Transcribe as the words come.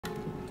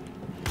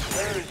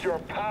Use your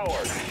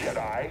powers,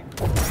 Jedi.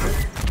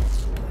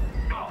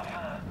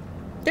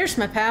 There's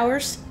my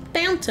powers.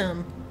 Found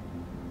them.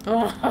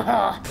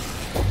 Oh.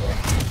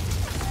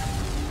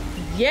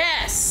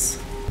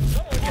 Yes!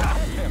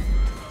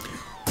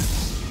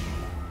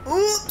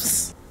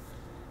 Oops!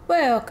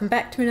 Welcome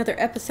back to another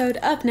episode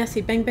of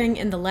Nessie Bang Bang.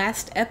 In the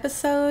last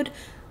episode,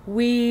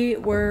 we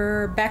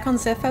were back on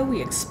Zepho.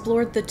 We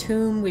explored the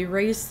tomb, we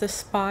raised the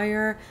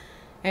spire,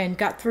 and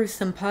got through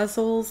some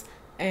puzzles,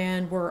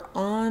 and we're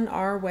on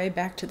our way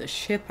back to the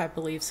ship, I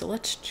believe. So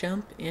let's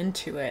jump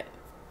into it.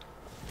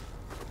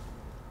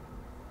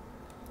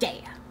 Yeah.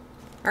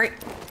 Alright.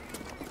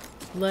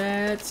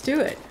 Let's do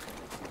it.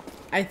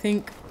 I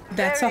think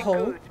that's Very a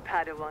hole. Good,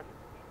 Padawan.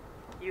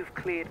 You've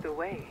cleared the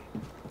way.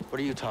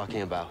 What are you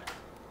talking about?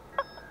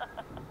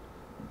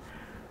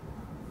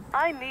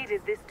 I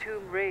needed this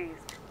tomb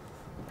raised.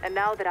 And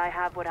now that I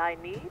have what I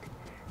need,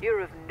 you're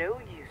of no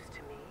use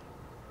to me.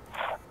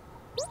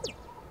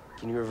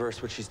 Can you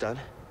reverse what she's done?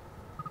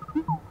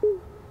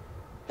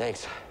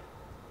 Thanks.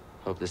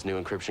 Hope this new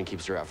encryption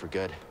keeps her out for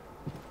good.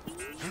 I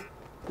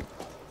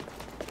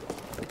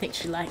think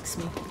she likes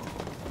me.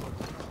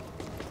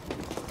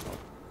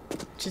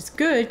 Which is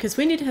good, because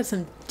we need to have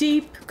some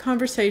deep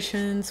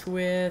conversations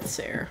with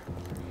Sarah.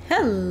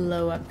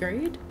 Hello,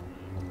 upgrade.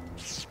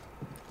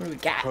 What do we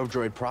got? Probe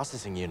droid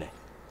processing unit.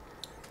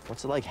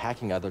 What's it like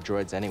hacking other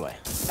droids anyway?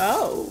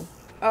 Oh,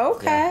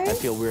 okay. Yeah, I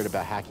feel weird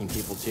about hacking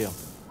people too.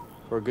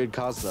 For a good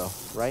cause though,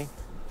 right?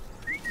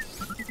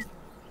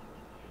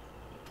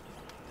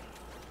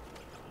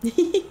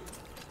 His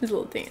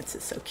little dance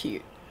is so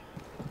cute.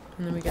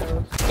 And then we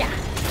go, yeah.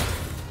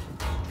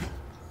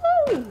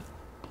 Woo!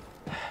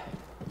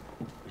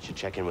 We should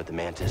check in with the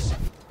Mantis.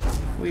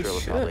 We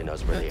Trilla should. probably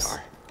knows where Oops. they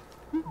are.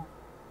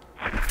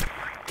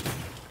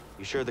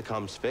 You sure the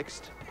comm's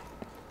fixed?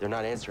 They're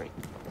not answering.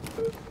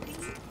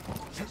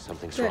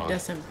 Something's That wrong.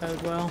 doesn't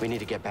bode well. We need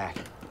to get back.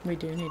 We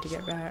do need to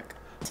get back.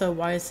 So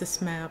why is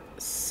this map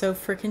so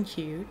freaking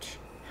huge?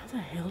 How the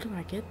hell do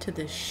I get to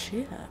this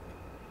ship?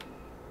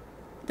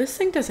 This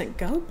thing doesn't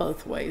go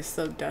both ways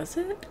though, does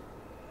it?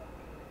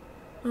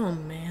 Oh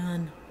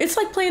man. It's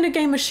like playing a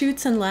game of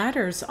Chutes and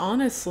Ladders,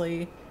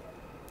 honestly.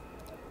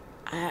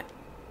 But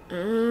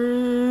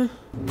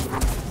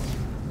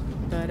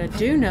I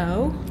do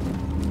know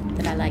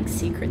that I like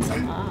secrets a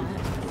lot.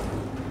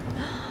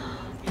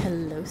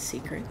 Hello,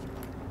 secret.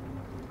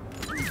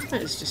 I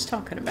was just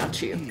talking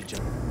about you.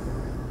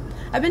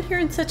 I've been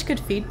hearing such good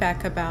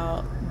feedback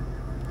about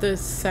the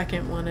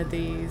second one of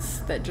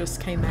these that just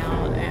came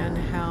out and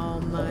how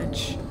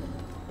much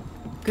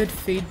good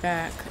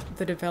feedback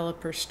the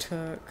developers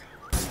took.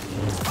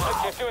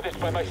 I can't do this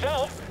by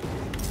myself.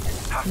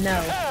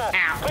 No.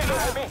 Please don't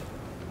hurt me.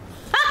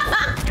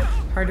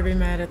 Hard to be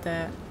mad at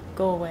that.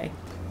 Go away.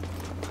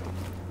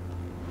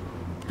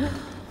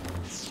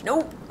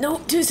 Nope,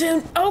 nope, too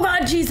soon. Oh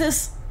God,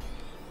 Jesus.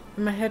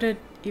 Am I headed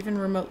even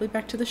remotely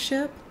back to the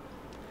ship?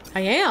 I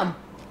am.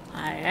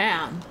 I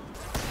am.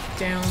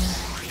 Down.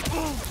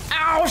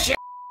 Ow, shit.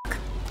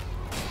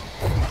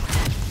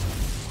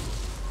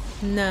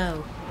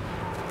 No.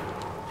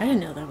 I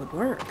didn't know that would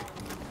work.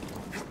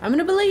 I'm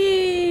gonna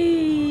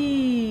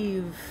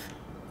believe.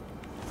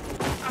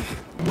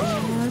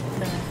 What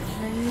the hell?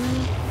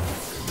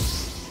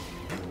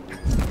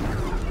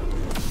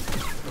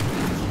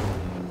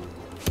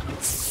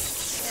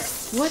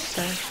 What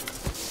the?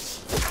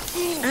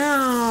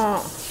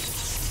 Ow!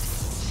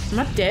 Am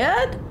I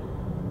dead?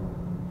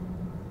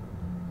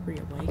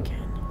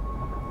 Reawaken.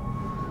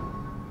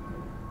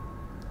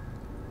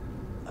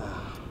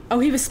 Oh,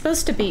 he was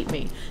supposed to beat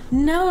me.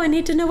 No, I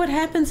need to know what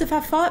happens if I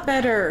fought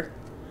better.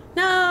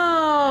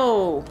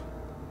 No!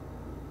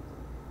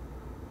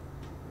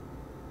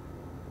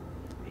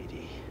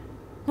 BD.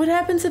 What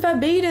happens if I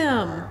beat Where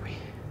him? are we?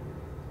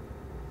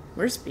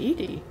 Where's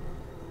Beatty?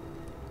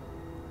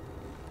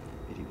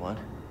 BD1?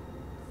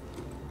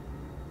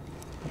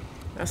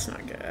 That's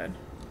not good.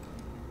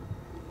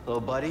 Hello,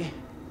 buddy?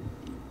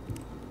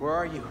 Where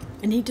are you?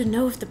 I need to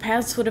know if the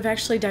paths would have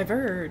actually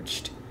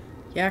diverged.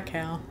 Yeah,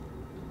 Cal.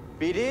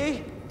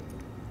 BD?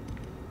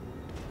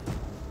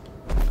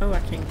 Oh,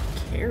 I can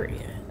carry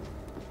it.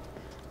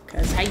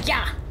 Cause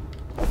hi-ya!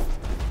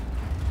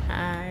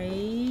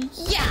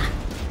 Hi-ya!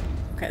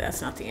 Okay,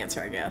 that's not the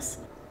answer, I guess.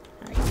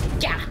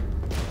 Hi-ya!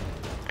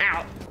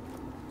 Ow!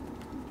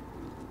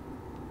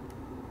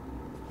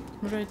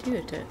 What do I do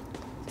with it?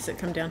 Does it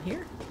come down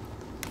here?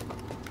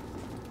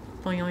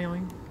 Boing, boing,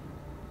 boing.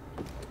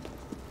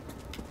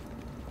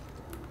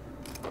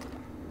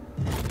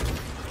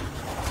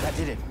 That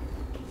did it.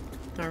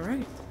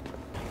 Alright.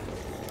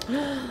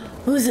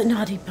 Who's a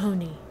naughty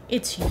pony?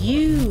 It's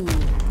you!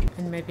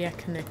 And maybe I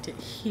connect it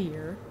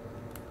here.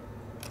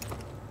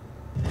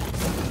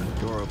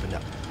 Door opened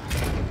up.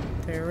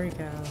 There we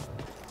go.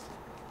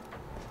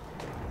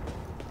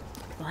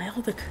 Why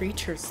all the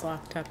creatures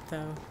locked up,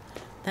 though?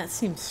 That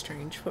seems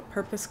strange. What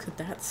purpose could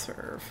that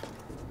serve?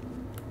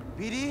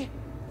 BD?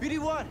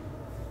 BD1?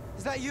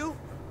 Is that you?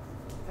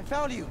 I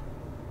found you.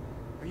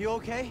 Are you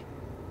okay?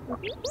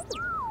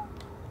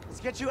 Let's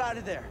get you out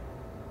of there.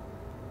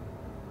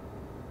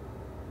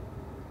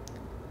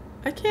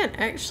 I can't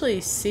actually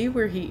see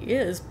where he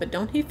is, but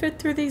don't he fit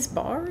through these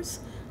bars?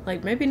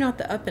 Like, maybe not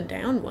the up and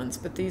down ones,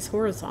 but these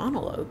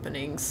horizontal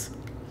openings.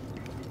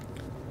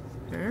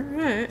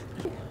 Alright.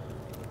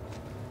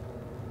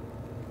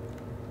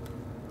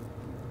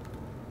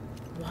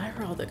 Why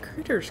are all the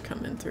critters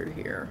coming through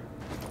here?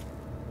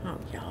 Oh,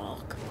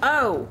 yuck.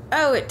 Oh!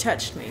 Oh, it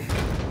touched me.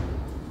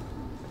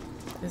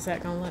 Is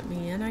that gonna let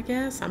me in, I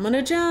guess? I'm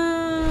gonna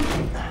jump!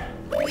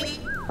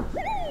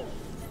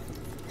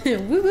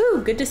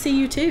 Woo-woo! Good to see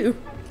you, too.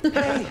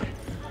 Hey!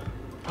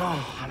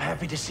 Oh, I'm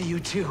happy to see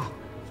you, too.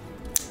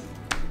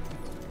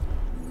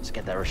 Let's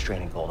get that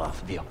restraining bolt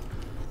off of you.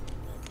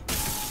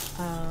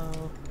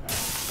 Oh.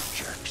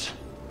 Jerks.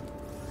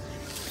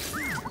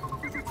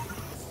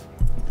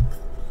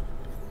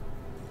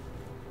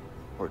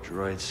 Poor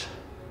droids.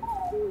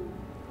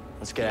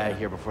 Let's get out of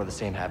here before the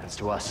same happens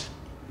to us.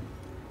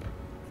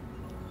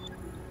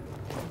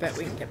 I bet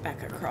we can get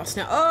back across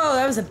now. Oh,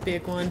 that was a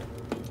big one.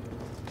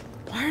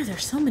 Why are there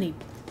so many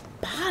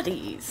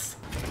bodies?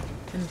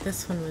 And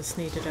this one was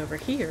needed over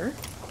here.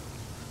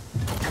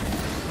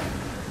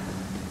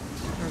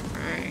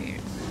 Alright.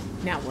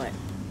 Now what?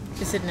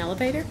 Is it an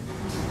elevator?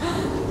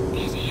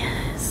 It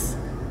is.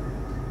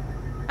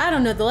 I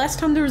don't know. The last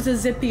time there was a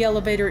zippy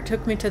elevator, it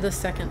took me to the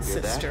second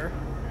Hear that? sister.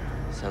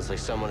 Sounds like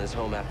someone is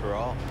home after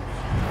all.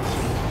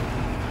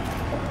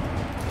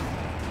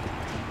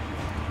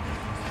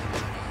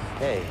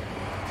 Hey,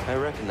 I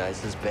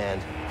recognize this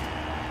band.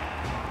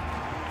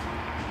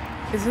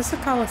 Is this a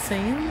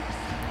coliseum?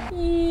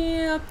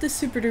 Yep, the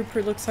Super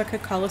Duper looks like a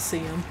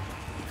coliseum.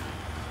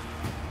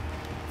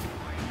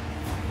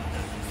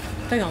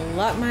 They're gonna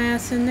lock my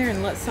ass in there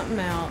and let something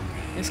out.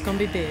 It's gonna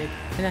be big,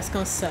 and that's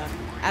gonna suck.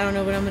 I don't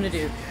know what I'm gonna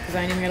do, because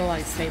I ain't even got a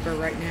lightsaber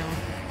right now.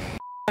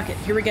 Fuck it,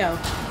 here we go.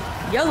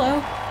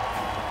 YOLO!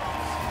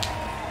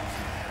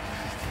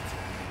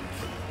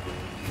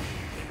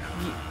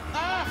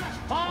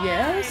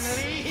 Yes?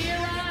 He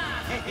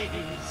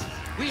arrives.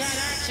 We had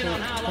action on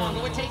how long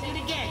it would take you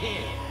to get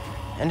here.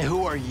 And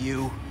who are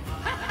you?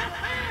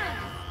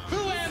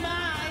 Who am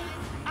I?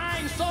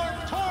 I'm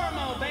Sorp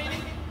Tormo,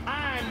 baby.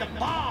 I'm the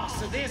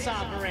boss of this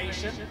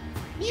operation.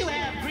 You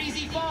have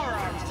greasy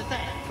forearms to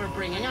thank for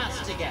bringing us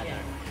together.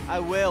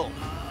 I will,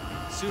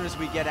 as soon as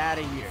we get out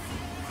of here.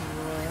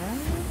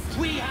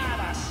 We have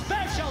a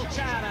special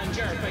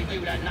challenger for you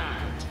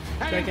tonight.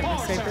 Do I get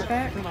my saber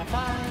back? From a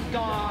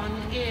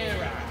bygone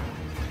era.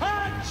 A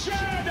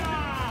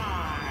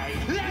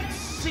Jedi! Let's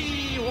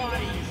see what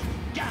he's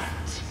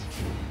got.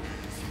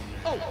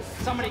 Oh,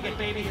 somebody get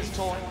baby his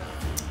toy.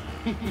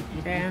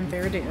 And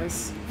there it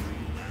is.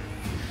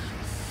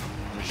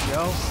 A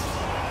show?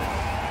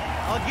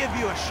 I'll give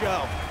you a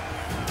show.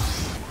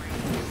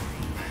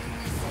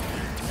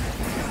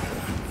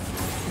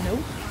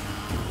 Nope.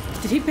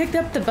 Did he pick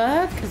up the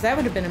bug? Because that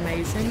would have been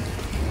amazing.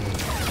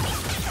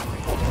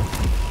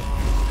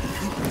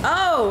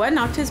 Oh, I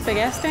knocked his big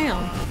ass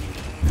down.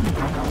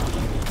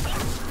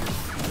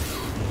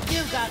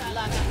 You got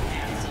lucky,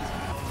 Nancy.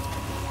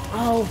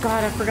 Oh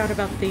god, I forgot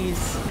about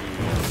these.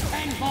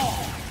 And more.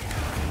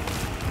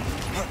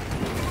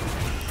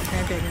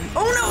 I didn't.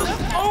 Oh no!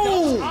 Those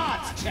Oh!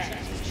 odds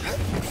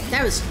change.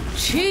 That was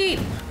cheap!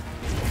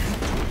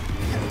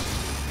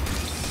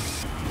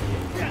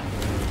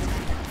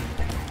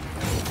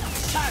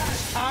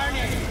 Darn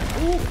it.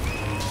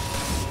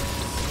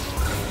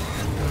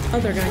 Oh,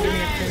 they're gonna give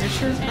me a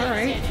finisher?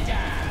 Alright.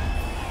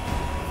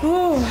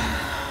 Ooh.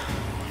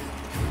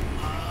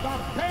 The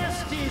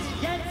best is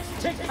yet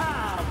to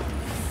come.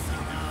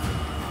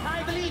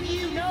 I believe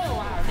you know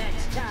our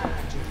next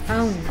challenger.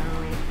 Oh no.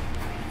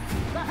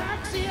 The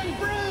Haxian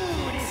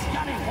Brood is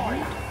coming for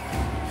you.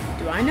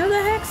 Do I know the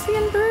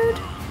Haxian Brood?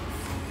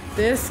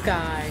 This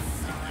guy.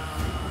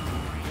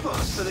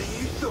 Faster than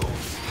you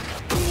thought.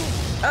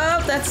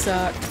 Oh, that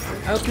sucked.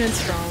 Opening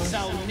strong.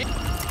 So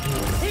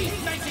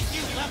he's making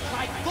you look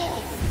like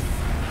fools.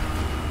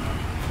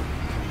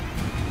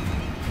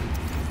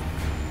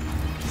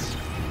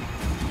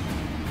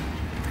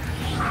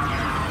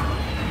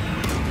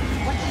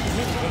 What do you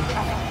mean they're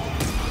coming?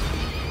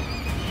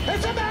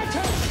 It's a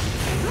battle!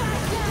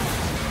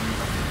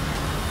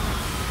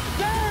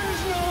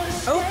 There's no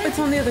escape! Oh, it's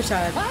on the other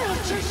side. I'll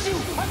chase you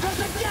across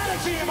the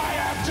galaxy if I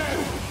have to!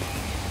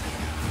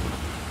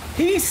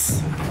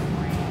 Peace!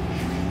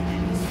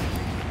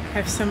 I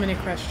have so many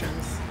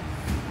questions.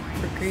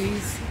 For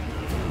Grease,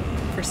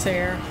 for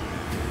Sarah.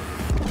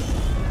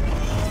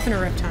 It's been a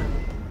rough time.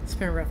 It's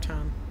been a rough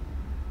time.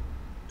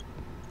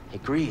 Hey,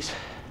 Grease.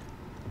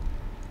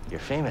 You're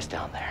famous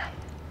down there.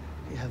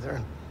 Yeah, they're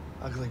an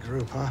ugly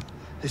group, huh?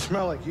 They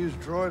smell like used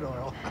droid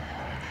oil.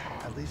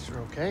 At least they're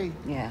okay.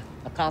 Yeah,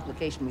 a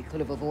complication we could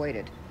have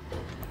avoided.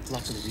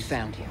 Luckily, we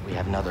found you. We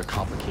have another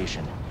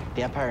complication.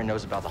 The Empire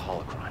knows about the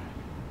holocron.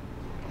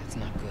 That's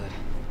not good.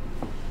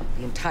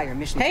 The entire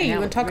mission. Hey, you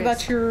want to talk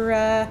about your,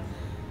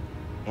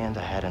 And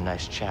I had a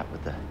nice chat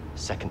with the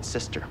second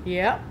sister,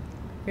 Yeah.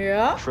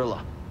 Yeah.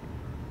 Trilla.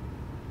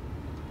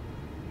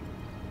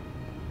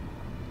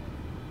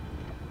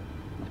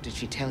 What did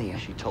she tell you?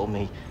 She told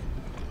me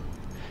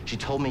She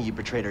told me you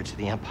betrayed her to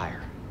the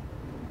Empire.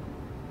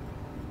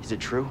 Is it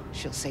true?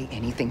 She'll say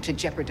anything to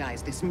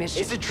jeopardize this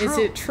mission. Is it true? Is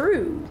it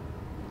true?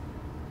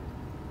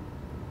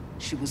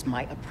 She was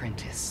my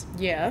apprentice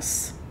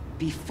Yes.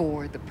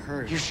 before the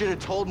purge. You should have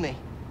told me.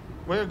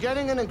 We're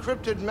getting an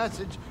encrypted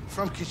message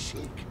from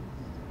Kashyyyk.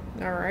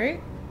 All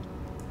right.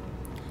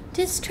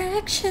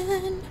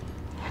 Distraction.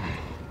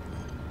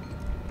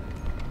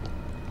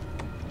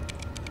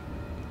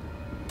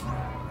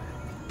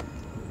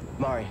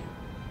 Mari,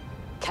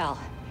 Cal,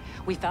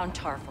 we found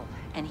Tarful,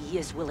 and he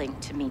is willing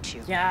to meet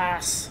you.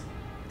 Yes.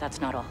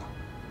 That's not all.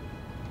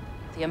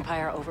 The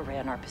Empire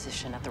overran our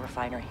position at the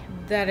refinery.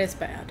 That is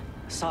bad.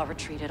 Saw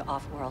retreated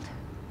off-world.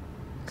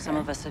 Some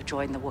of us have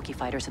joined the Wookiee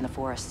fighters in the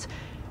forests.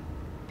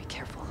 Be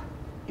careful.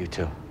 you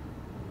too.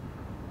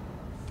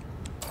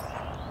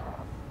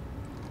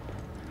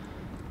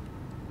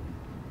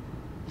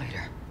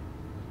 Later.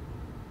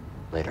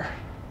 Later.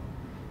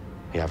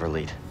 You have her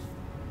lead.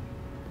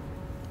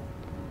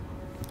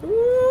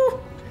 Ooh.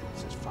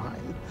 This is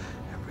fine.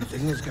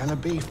 Everything is gonna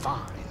be fine.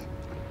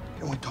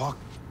 Can we talk?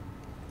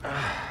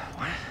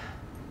 What?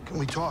 Can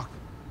we talk?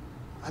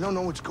 I don't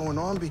know what's going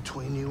on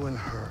between you and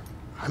her.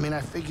 I mean,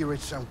 I figure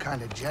it's some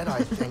kind of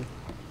Jedi thing,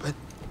 but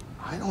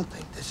I don't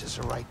think this is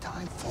the right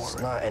time for It's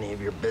it. not any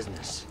of your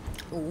business.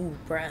 Ooh,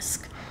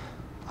 brusque.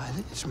 I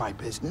think it's my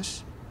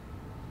business.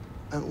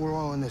 And we're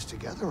all in this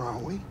together,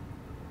 aren't we?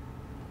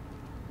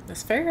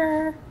 That's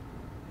fair. Hey,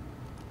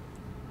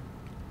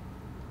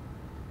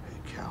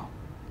 Cal.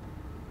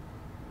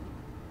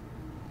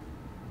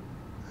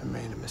 I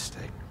made a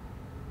mistake.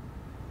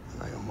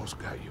 And I almost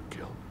got you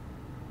killed.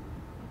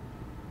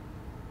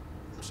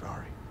 I'm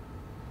sorry.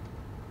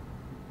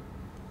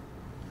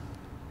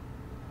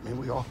 I mean,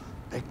 we all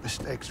make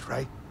mistakes,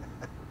 right?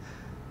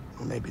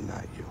 Well, maybe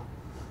not you.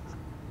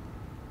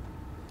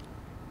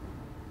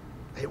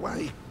 Hey, why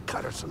don't you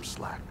cut her some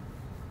slack?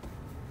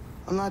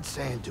 I'm not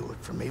saying do it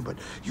for me, but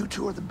you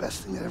two are the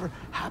best thing that ever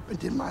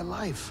happened in my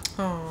life.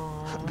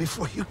 Aww.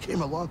 Before you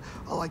came along,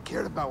 all I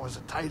cared about was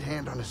a tight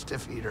hand on a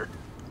stiff eater.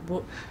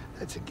 Well,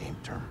 That's a game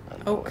term. I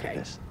don't know what Okay. it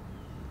is.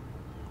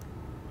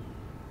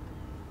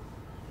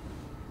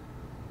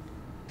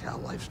 Cal,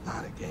 life's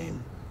not a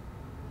game.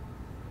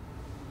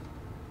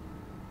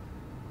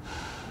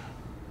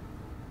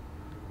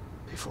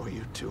 Before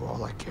you two,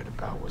 all I cared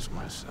about was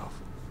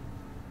myself.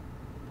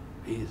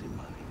 Easy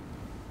money.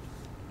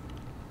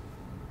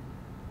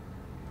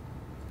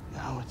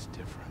 Now it's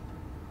different.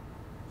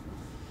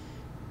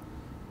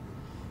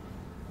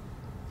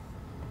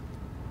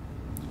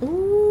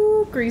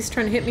 ooh, Grease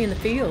trying to hit me in the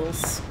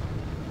feels.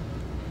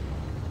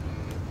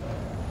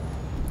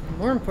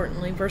 More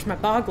importantly, where's my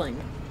boggling?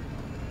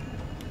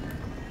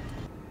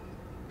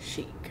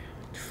 Chic.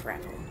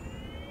 Travel.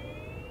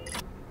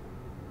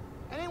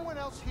 Anyone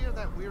else hear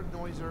that weird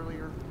noise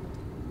earlier?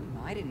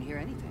 No, I didn't hear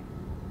anything.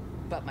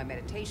 But my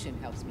meditation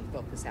helps me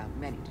focus out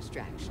many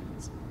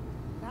distractions.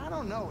 I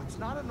don't know. It's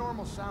not a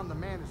normal sound the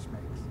Mantis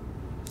makes.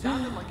 It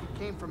sounded like it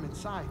came from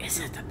inside. Is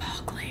it the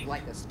boggling?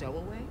 Like a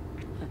stowaway?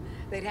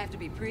 They'd have to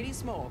be pretty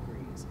small,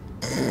 Grease.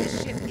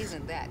 This ship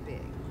isn't that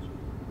big.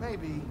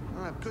 Maybe.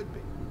 Could be.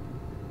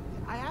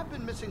 I have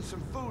been missing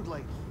some food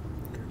lately.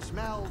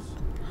 Smells.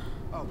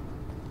 Oh,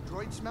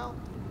 droid smell?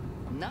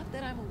 Not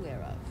that I'm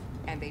aware of.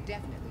 And they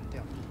definitely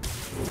don't.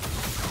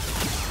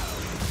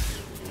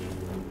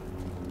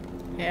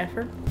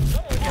 Heifer?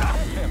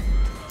 Someone get him.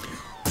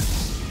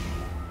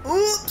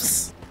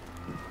 Oops!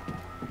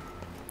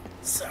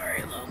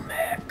 Sorry, little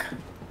Mac.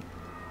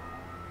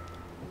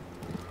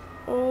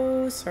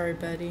 Oh, sorry,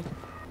 buddy.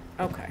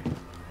 Okay.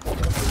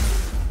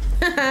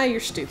 Haha, you're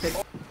stupid.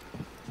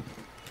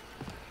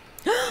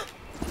 Not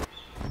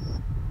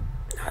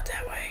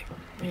that way.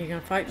 Are you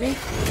gonna fight me?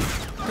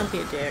 Don't be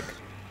a dick.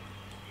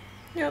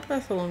 Yep,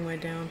 that's a long way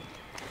down.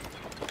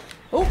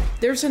 Oh,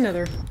 there's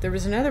another. There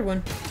was another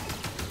one.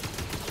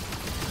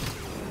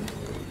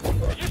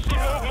 Did you see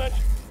movement?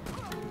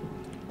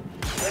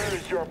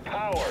 There's your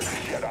power,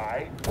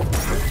 Jedi.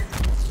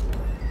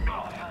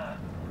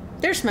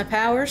 There's my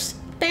powers.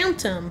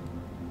 Phantom.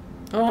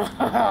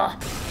 Oh.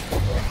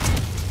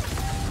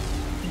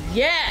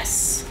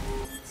 Yes!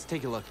 Let's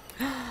take a look.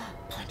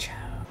 Poncho.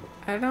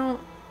 I don't...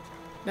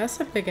 That's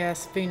a big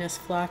ass Venus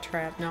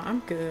flytrap. No,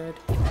 I'm good.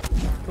 Oh,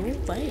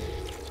 wait.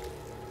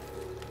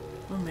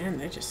 Oh man,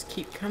 they just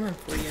keep coming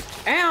for you.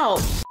 Ow!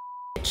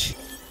 Bitch.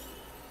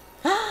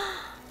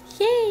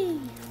 Yay!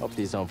 Hope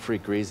these don't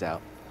freak Grease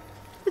out.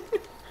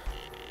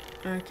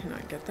 I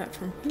cannot get that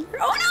from here.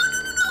 Oh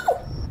no, no,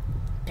 no, no!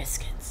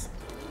 Biscuits.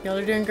 Y'all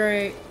are doing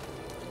great.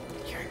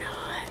 You're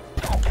not.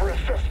 Stop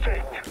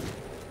resisting.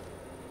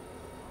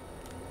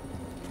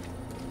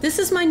 This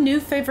is my new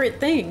favorite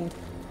thing.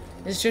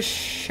 Is just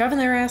shoving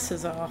their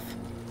asses off.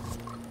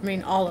 I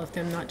mean, all of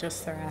them, not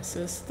just their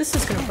asses. This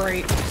is gonna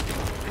break.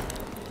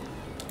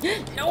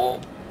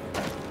 No!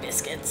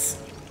 Biscuits.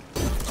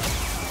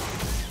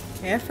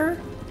 Heifer?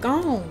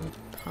 Gone.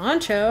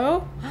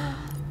 Poncho?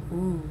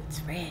 Ooh,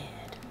 it's red.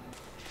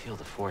 I feel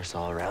the force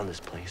all around this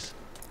place.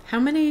 How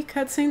many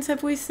cutscenes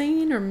have we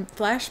seen, or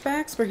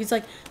flashbacks, where he's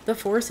like, the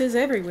Force is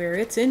everywhere,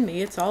 it's in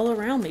me, it's all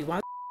around me. Why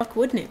the fuck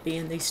wouldn't it be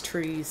in these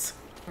trees?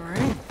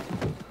 Alright.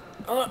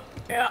 Oh,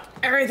 yeah,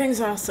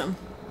 everything's awesome.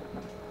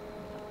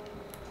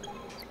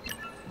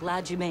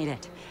 Glad you made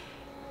it.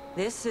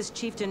 This is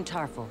Chieftain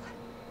Tarful.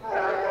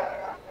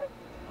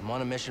 I'm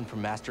on a mission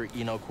from Master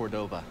Eno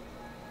Cordova.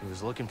 He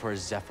was looking for a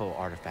Zepho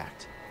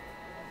artifact.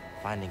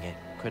 Finding it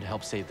could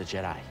help save the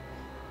Jedi.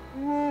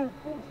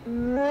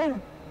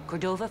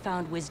 Cordova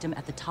found wisdom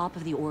at the top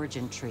of the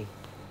origin tree.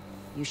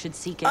 You should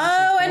seek Oh,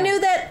 answers I there. knew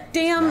that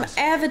damn Nice.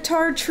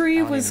 avatar tree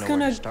I don't was even know where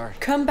to gonna start.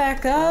 come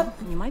back up.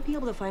 You might be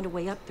able to find a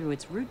way up through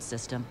its root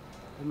system,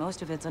 but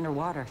most of it's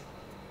underwater.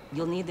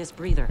 You'll need this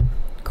breather.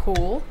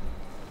 Cool.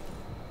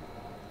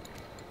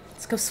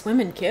 Let's go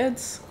swimming,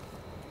 kids.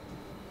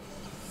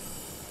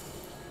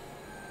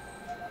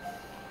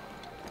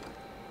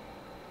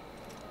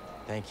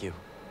 Thank you.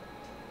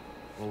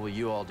 What will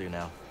you all do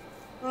now?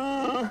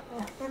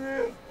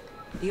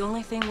 The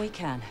only thing we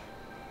can.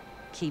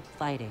 Keep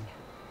fighting.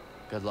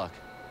 Good luck.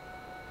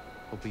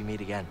 Hope we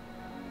meet again.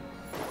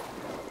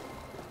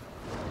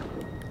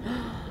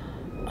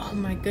 Oh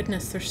my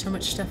goodness, there's so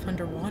much stuff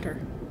underwater.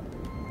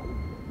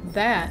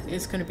 That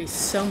is going to be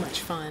so much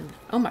fun.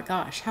 Oh my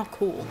gosh, how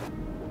cool.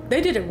 They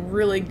did a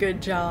really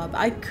good job.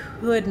 I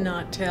could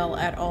not tell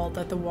at all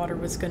that the water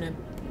was going to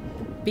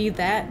be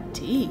that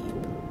deep.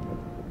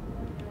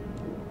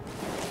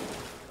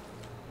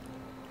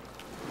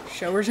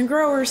 Showers and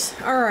growers.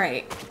 All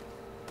right.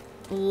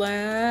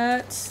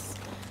 Let's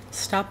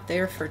stop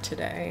there for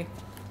today.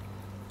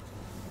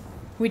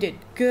 We did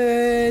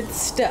good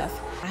stuff.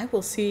 I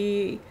will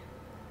see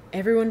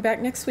everyone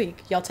back next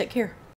week. Y'all take care.